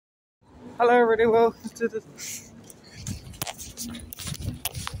Hello, everybody. Welcome to the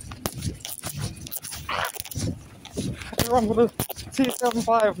run for the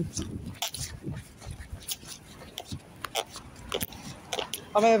 275.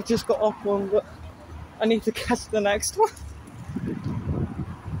 I may have just got off one, but I need to catch the next one.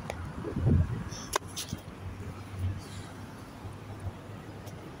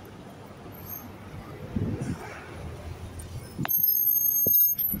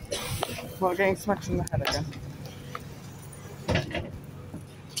 Well, getting smacked in the head again.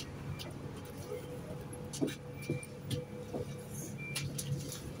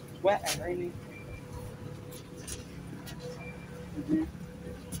 Wet and rainy.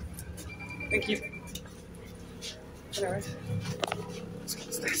 Thank you. Anyways, let's go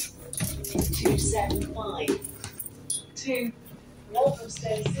upstairs. 275 to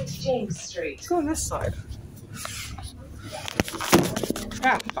Walthamstow, St James Street. Let's go on this side.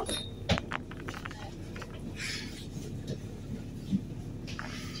 Ah, fuck.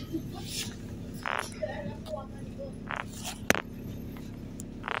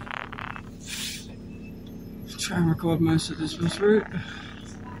 Try and record most of this route.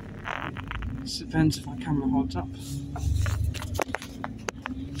 It depends if my camera holds up.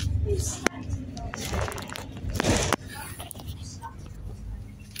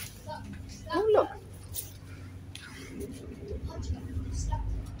 Oh look!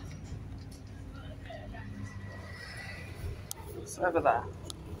 It's over there.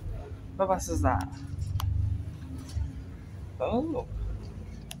 What bus is that? Oh!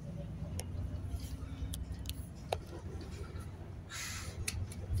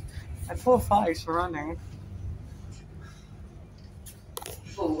 I had 4 5s for running.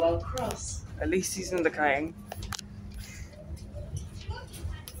 Fulwell Cross. At least he's indicating.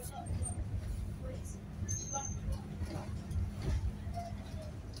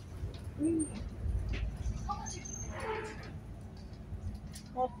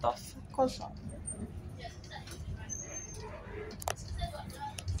 What the fuck was that?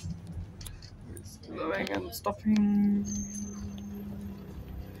 Slowing and stopping.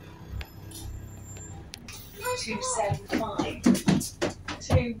 275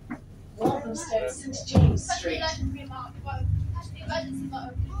 to Walthamstow, St James Street.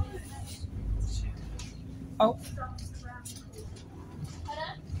 Oh.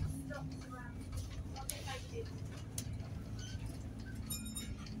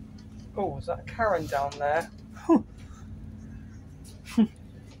 Oh, is that Karen down there? Oh.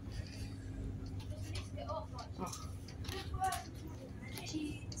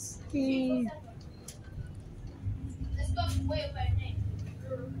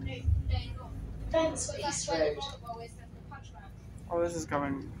 Fence East Road. Oh, this is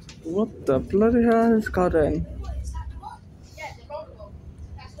going. What the bloody hell is going?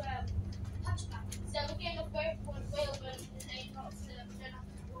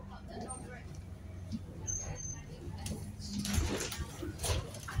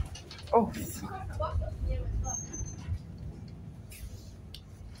 Oh, fuck.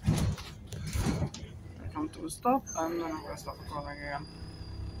 Come to a stop, and then I'm going to stop recording again.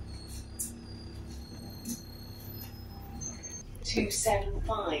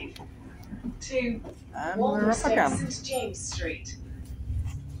 275 to And we're up Walthamstow, again. St James Street.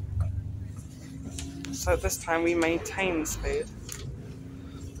 So this time we maintain speed.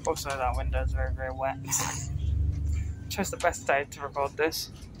 Also, that window is very, very wet. Chose the best day to record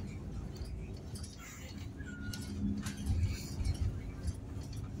this.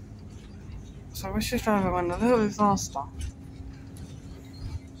 So I wish this driver went a little bit faster.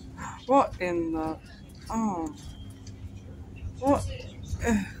 What in the... Oh. What?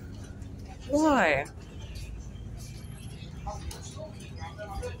 Why?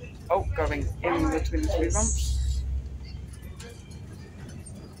 Oh, going in between the speed bumps.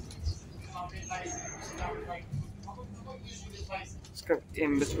 Let's go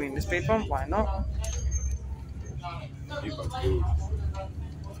in between the speed bump, why not?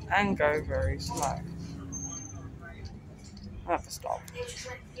 And go very slow. I have to stop.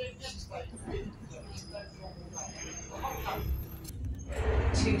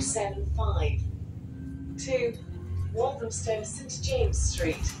 275 to Walthamstow, St James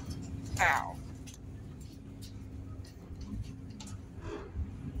Street. Ow.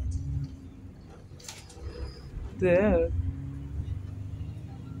 There.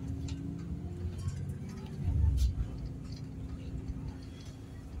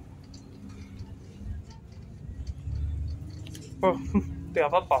 Oh, the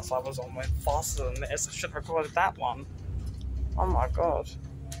other bus I was on went faster than this. I should have recorded that one. Oh my god.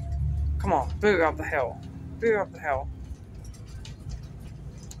 Come on, boot up the hill. Boot up the hill.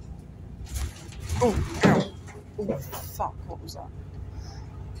 Oh, ow. Oh, fuck, what was that?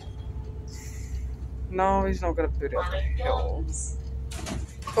 No, he's not gonna boot it up the hill.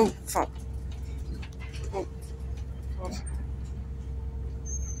 Oh, fuck. Oh, God.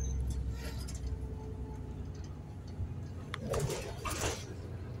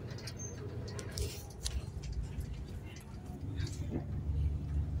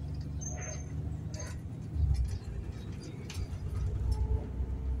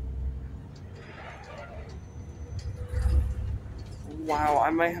 Wow, I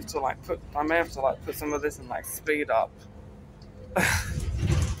may have to put some of this in like speed up.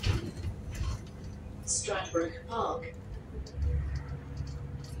 Stradbroke Park.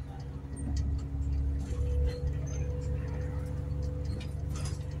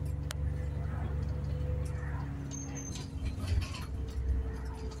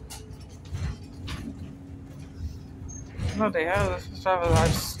 Bloody hell, this driver is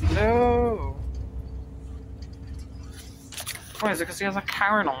like slow. Why is it because he has a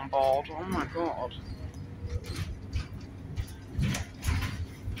Karen on board? Oh my god.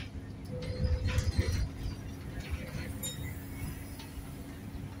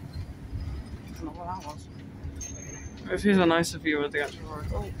 I don't know what that was. If he's a nicer view of the actual road.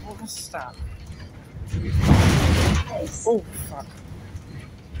 Oh, what was that? Oh, fuck.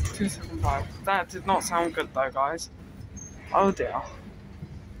 275. That did not sound good though, guys. Oh dear.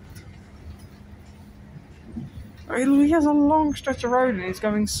 He has a long stretch of road and he's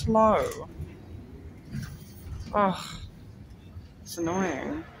going slow. Ugh. It's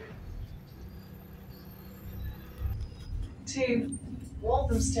annoying. 2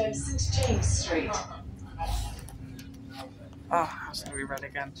 Walthamstow St James Street. Ah, has to be red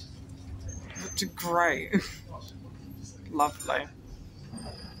again. Looked great. Lovely.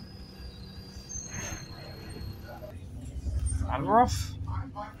 And we're off.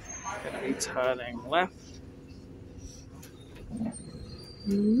 Gonna be turning left.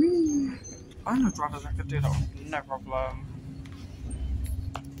 I know drivers that could do that with no problem.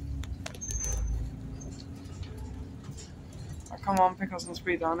 Oh, come on, pick up some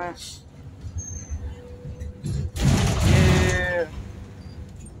speed down there. Yeah.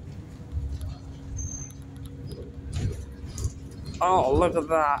 Oh, look at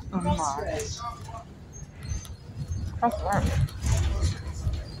that. Oh my. Cross the road.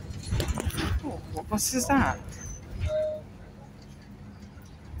 Oh, what bus is that?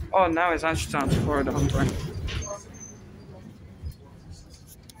 Oh, now it's actually time to Florida Hungary.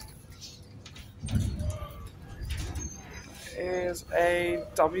 Is a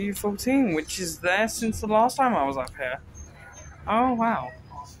W14, which is there since the last time I was up here. Oh, wow.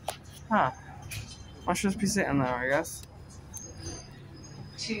 Huh. I should just be sitting there, I guess.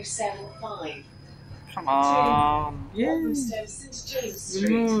 275. Come on. Yeah. Walthamstow St James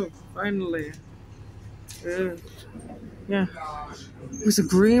Street. No, finally. Yeah. It was a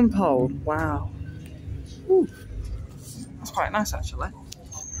green pole. Wow. Ooh. That's quite nice, actually.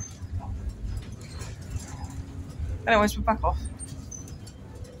 Anyways, we're back off.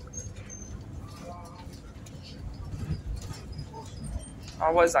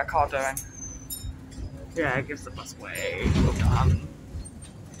 Oh, what is that car doing? Yeah, it gives the bus way. Well done.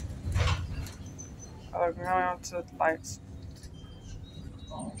 Oh, we're going on to lights.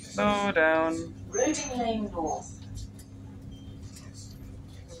 Slow down. Roding Lane North.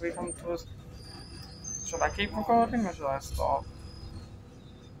 As we come towards. Should I keep recording or should I stop?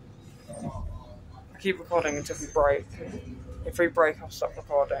 I keep recording until we break. If we break, I'll stop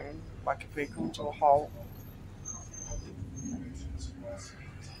recording. Like if we come to a halt.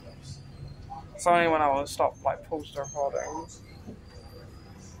 It's only when I will stop, like, pause the recording.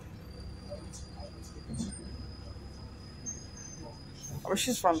 I wish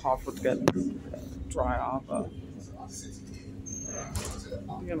this front half would get drier, but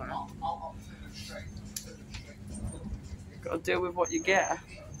you know, gotta deal with what you get.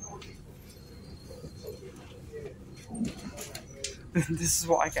 This is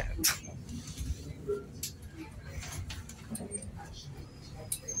what I get.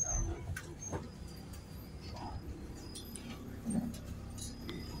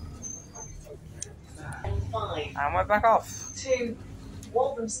 And we're back off. 2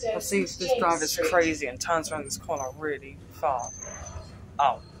 Walthamstow. Let's see if this driver's crazy and turns around this corner really fast.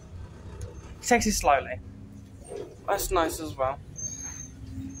 Oh. He takes it slowly. That's nice as well.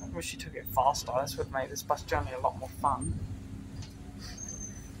 I wish he took it faster. This would make this bus journey a lot more fun.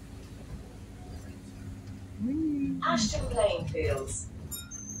 Ashton Plainfields.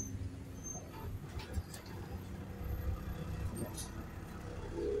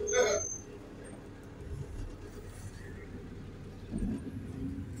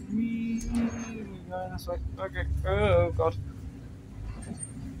 going this way. Okay. Oh god.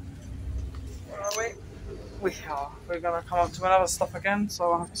 Where are we? We are. We're gonna come up to another stop again,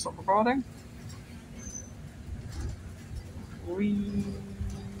 so I'll have to stop recording. Right.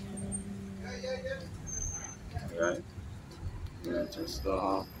 Yeah, just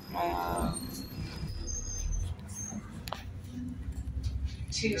stop.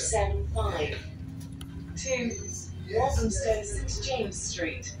 275 to Walthamstow St James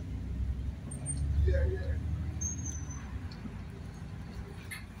Street. Do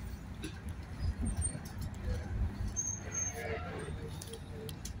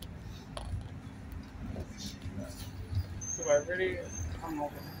I really? I'm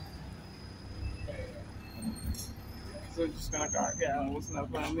not gonna. So I'm just gonna go again. I wasn't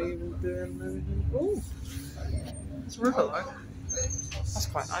about me even doing anything. Ooh! It's a river though. That's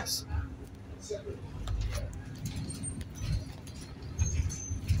quite nice.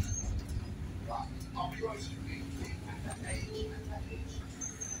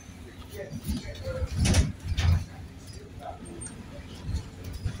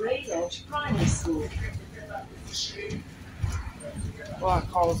 Great Edge Primary School. Well, that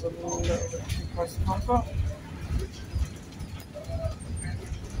car was a little bit too close to comfort.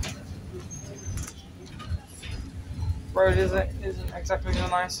 Road isn't exactly the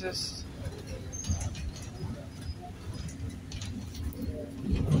nicest.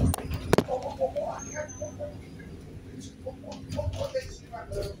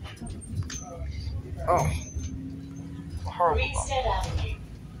 Oh, horrible. Greensted Avenue.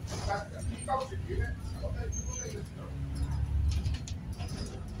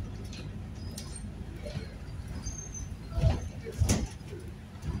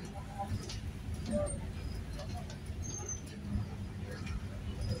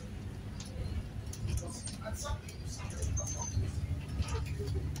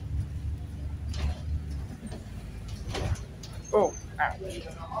 Oh, ow.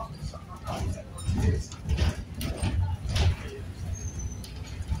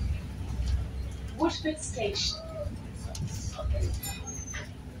 Woodford Station.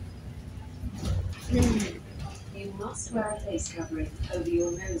 You must wear a face covering over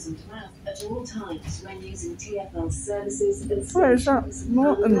your nose and mouth at all times when using TfL services and Why is that stations,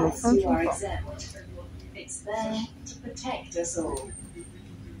 not in the unless front you are of that? exempt. It's there to protect us all.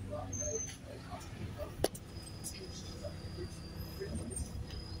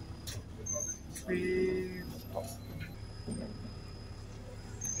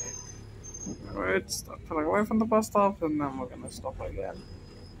 We're pulling away from the bus stop and then we're gonna stop again.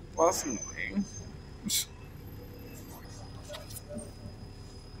 Well, that's annoying.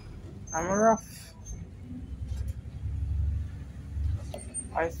 I'm rough.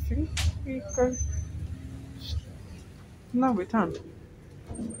 I think we go. No, we can't.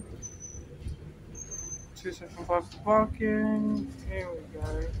 275 for parking. Here we go.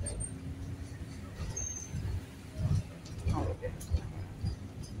 Oh, okay.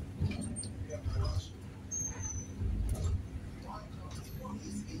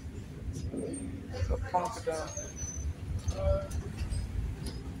 So confident.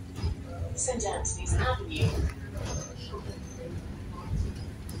 St Anthony's Avenue.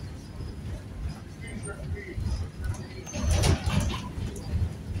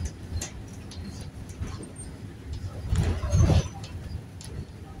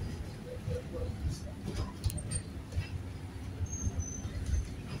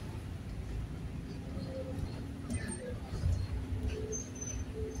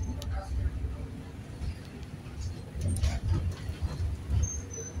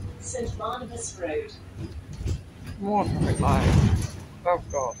 St Barnabas Road. More traffic light. Oh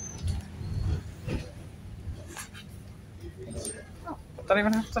god. Oh, I don't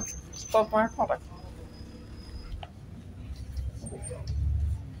even have to stop my product.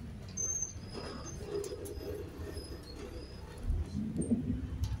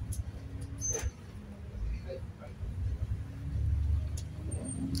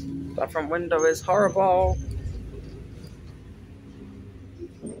 That front window is horrible.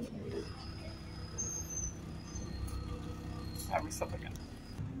 And we stop again.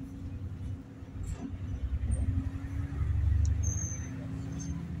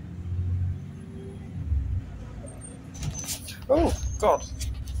 Oh god.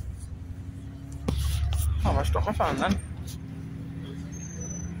 Oh, I almost dropped my phone then.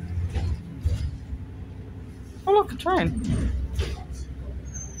 Oh look, a train.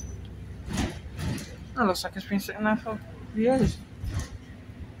 That looks like it's been sitting there for years.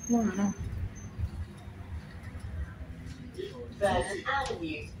 No, no. Vernon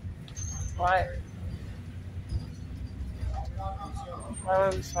Avenue. Right. Why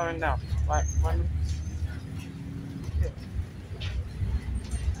are we slowing down? Like when.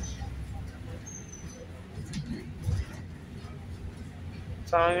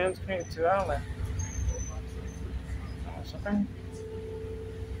 Italians came too early. Something.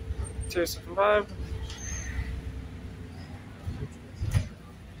 275.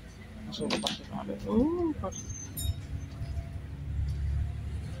 That's all the buses around it. Ooh, God.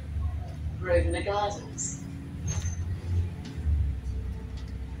 Grosvenor Gardens.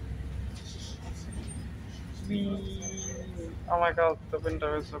 Oh my God, the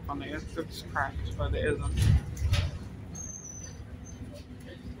window is up on it. It looks cracked, but it isn't.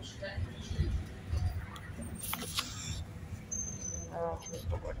 I'll just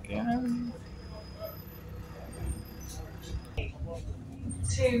stop again.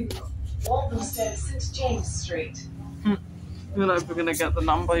 To Walthamstow St James Street. You're not even gonna get the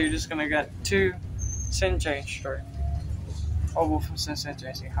number, you're just gonna get 2 St James Street. Or Walthamstow St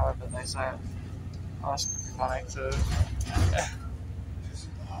James, however they say it. Oh, that's funny to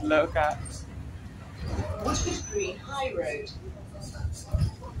look at. Woodford Green High Road.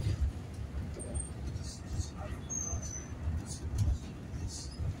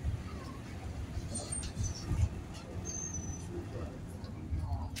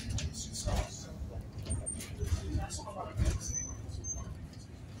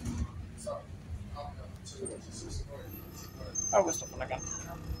 Oh, we're stopping again.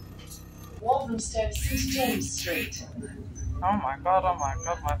 Walthamstow St James Street. Oh my God,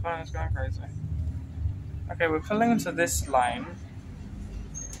 my phone is going crazy. Okay, we're pulling into this lane.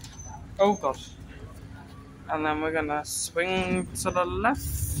 Oh God. And then we're gonna swing to the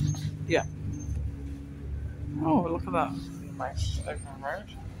left. Yeah. Oh, look at that. Nice open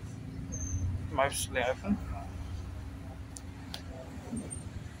road. Mostly open.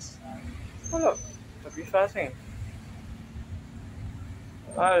 Oh look, W13.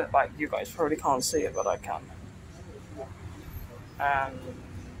 Like, you guys probably can't see it, but I can. And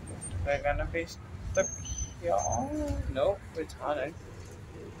we're gonna be stuck here. No, we're turning.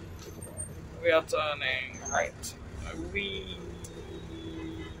 We are turning right. We.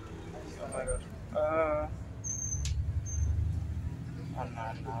 Oh my God. Oh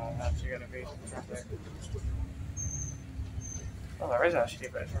no, that's actually gonna be traffic. Oh, there is actually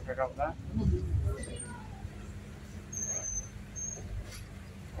a bit of traffic up there.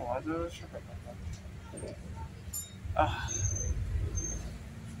 Oh, why is there traffic up there?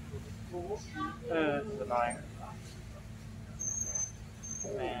 It's annoying.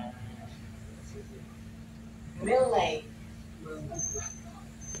 Man. Mill Lane.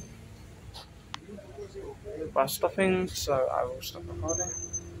 By stopping, so I will stop recording.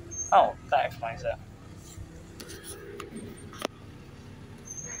 Oh, that explains it.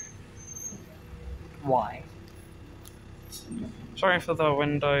 Why? Sorry for the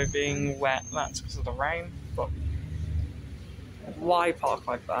window being wet, that's because of the rain, but why park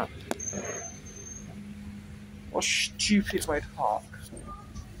like that? What a stupid way to park.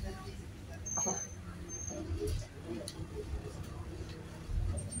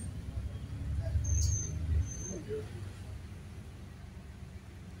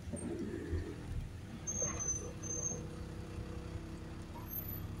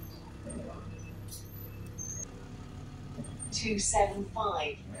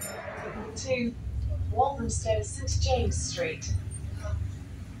 (275) to Walthamstow St James Street.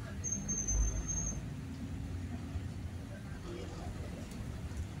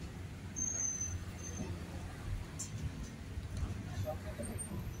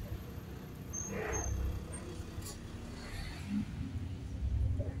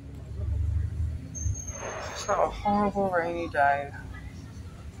 It's got a horrible rainy day.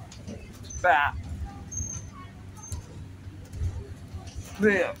 Bad.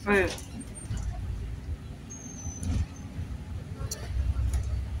 Yeah.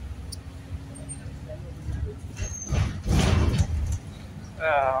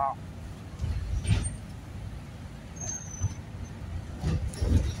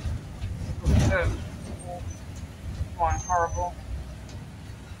 Fine, horrible.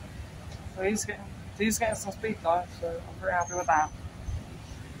 So he's getting some speed though, so I'm pretty happy with that.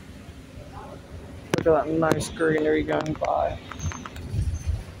 Look at that nice greenery going by.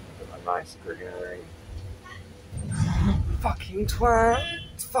 Look at that nice greenery. Fucking twat.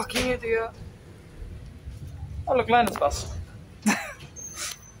 Fucking idiot. Oh look, Leonard's bus.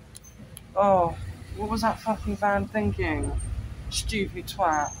 Oh, what was that fucking van thinking? Stupid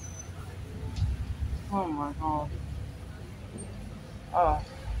twat. Oh my God. Oh.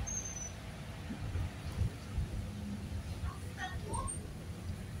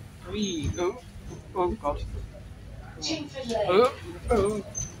 Oh God. Chick-fil-A. Oh, oh,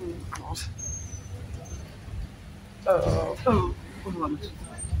 oh, God. Oh, oh, oh,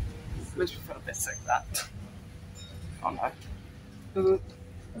 makes me feel a bit sick, that. Oh no.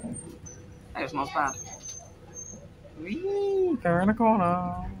 That smells bad. Whee! Go in the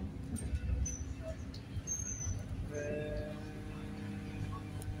corner.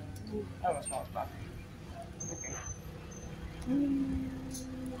 Oh, it smells bad. Okay.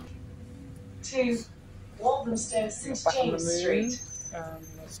 2 Walthamstow St Back on the James Street.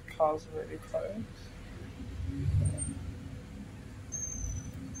 This car's really close.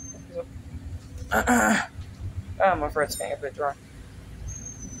 Oh, my throat's getting a bit dry.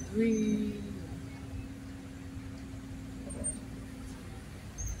 Whee!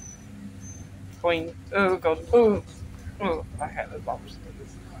 Queen. Oh god. Oh. Oh, I hate those bumps.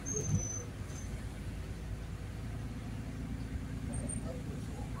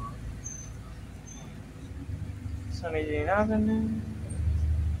 Sunnydine Avenue.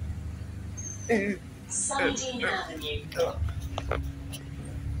 Sunnydine Avenue.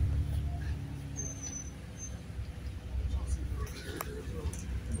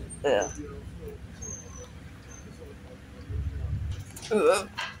 Yeah.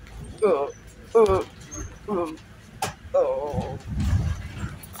 Oh.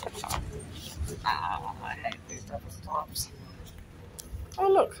 Ah, I hate these double stops. Oh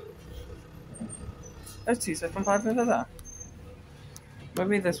look. There's 275 over there.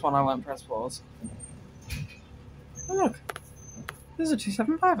 Maybe this one I won't press pause. Oh look. There's a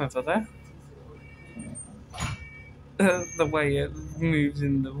 275 over there. The way it moves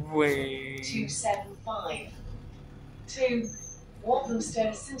in the way. 275. 2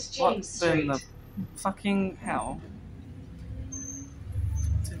 Walthamstow St James What in Street. the fucking hell?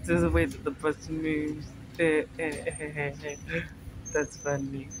 The way that the bus moves. That's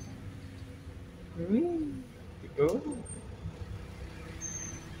funny. Oh.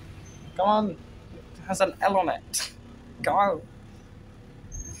 Come on. It has an L on it. Go.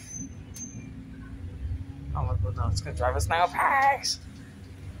 Oh my god, no, it's gonna drive us now. Pace!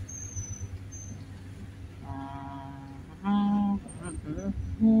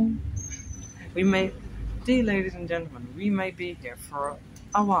 We may, dear ladies and gentlemen, we may be here for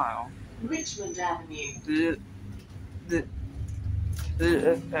a while. Richmond Avenue. Yeah.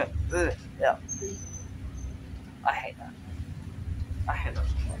 I hate that. I hate that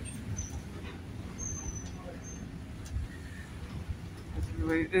so much.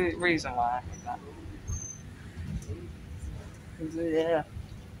 There's the reason why I hate that. Yeah.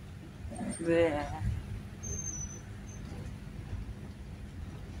 Yeah.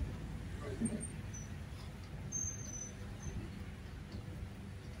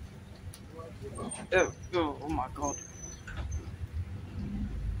 Oh my god.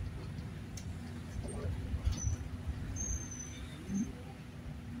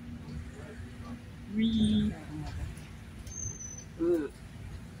 Wee. Oh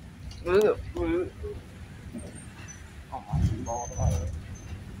my god.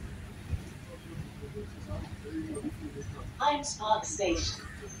 Hymes Park Station.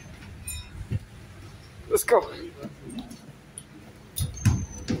 Let's go.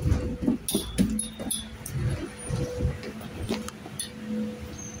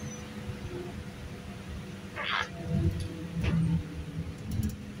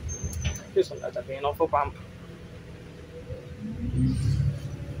 This one had to be an awful bump.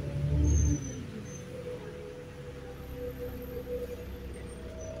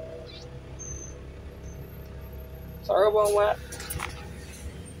 Sorry about wet.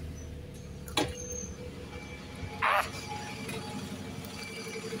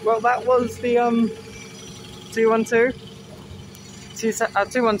 Well, that was the 212.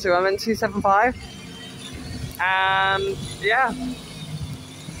 212. I meant 275. And yeah.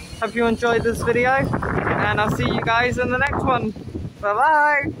 Hope you enjoyed this video, and I'll see you guys in the next one. Bye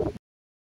bye.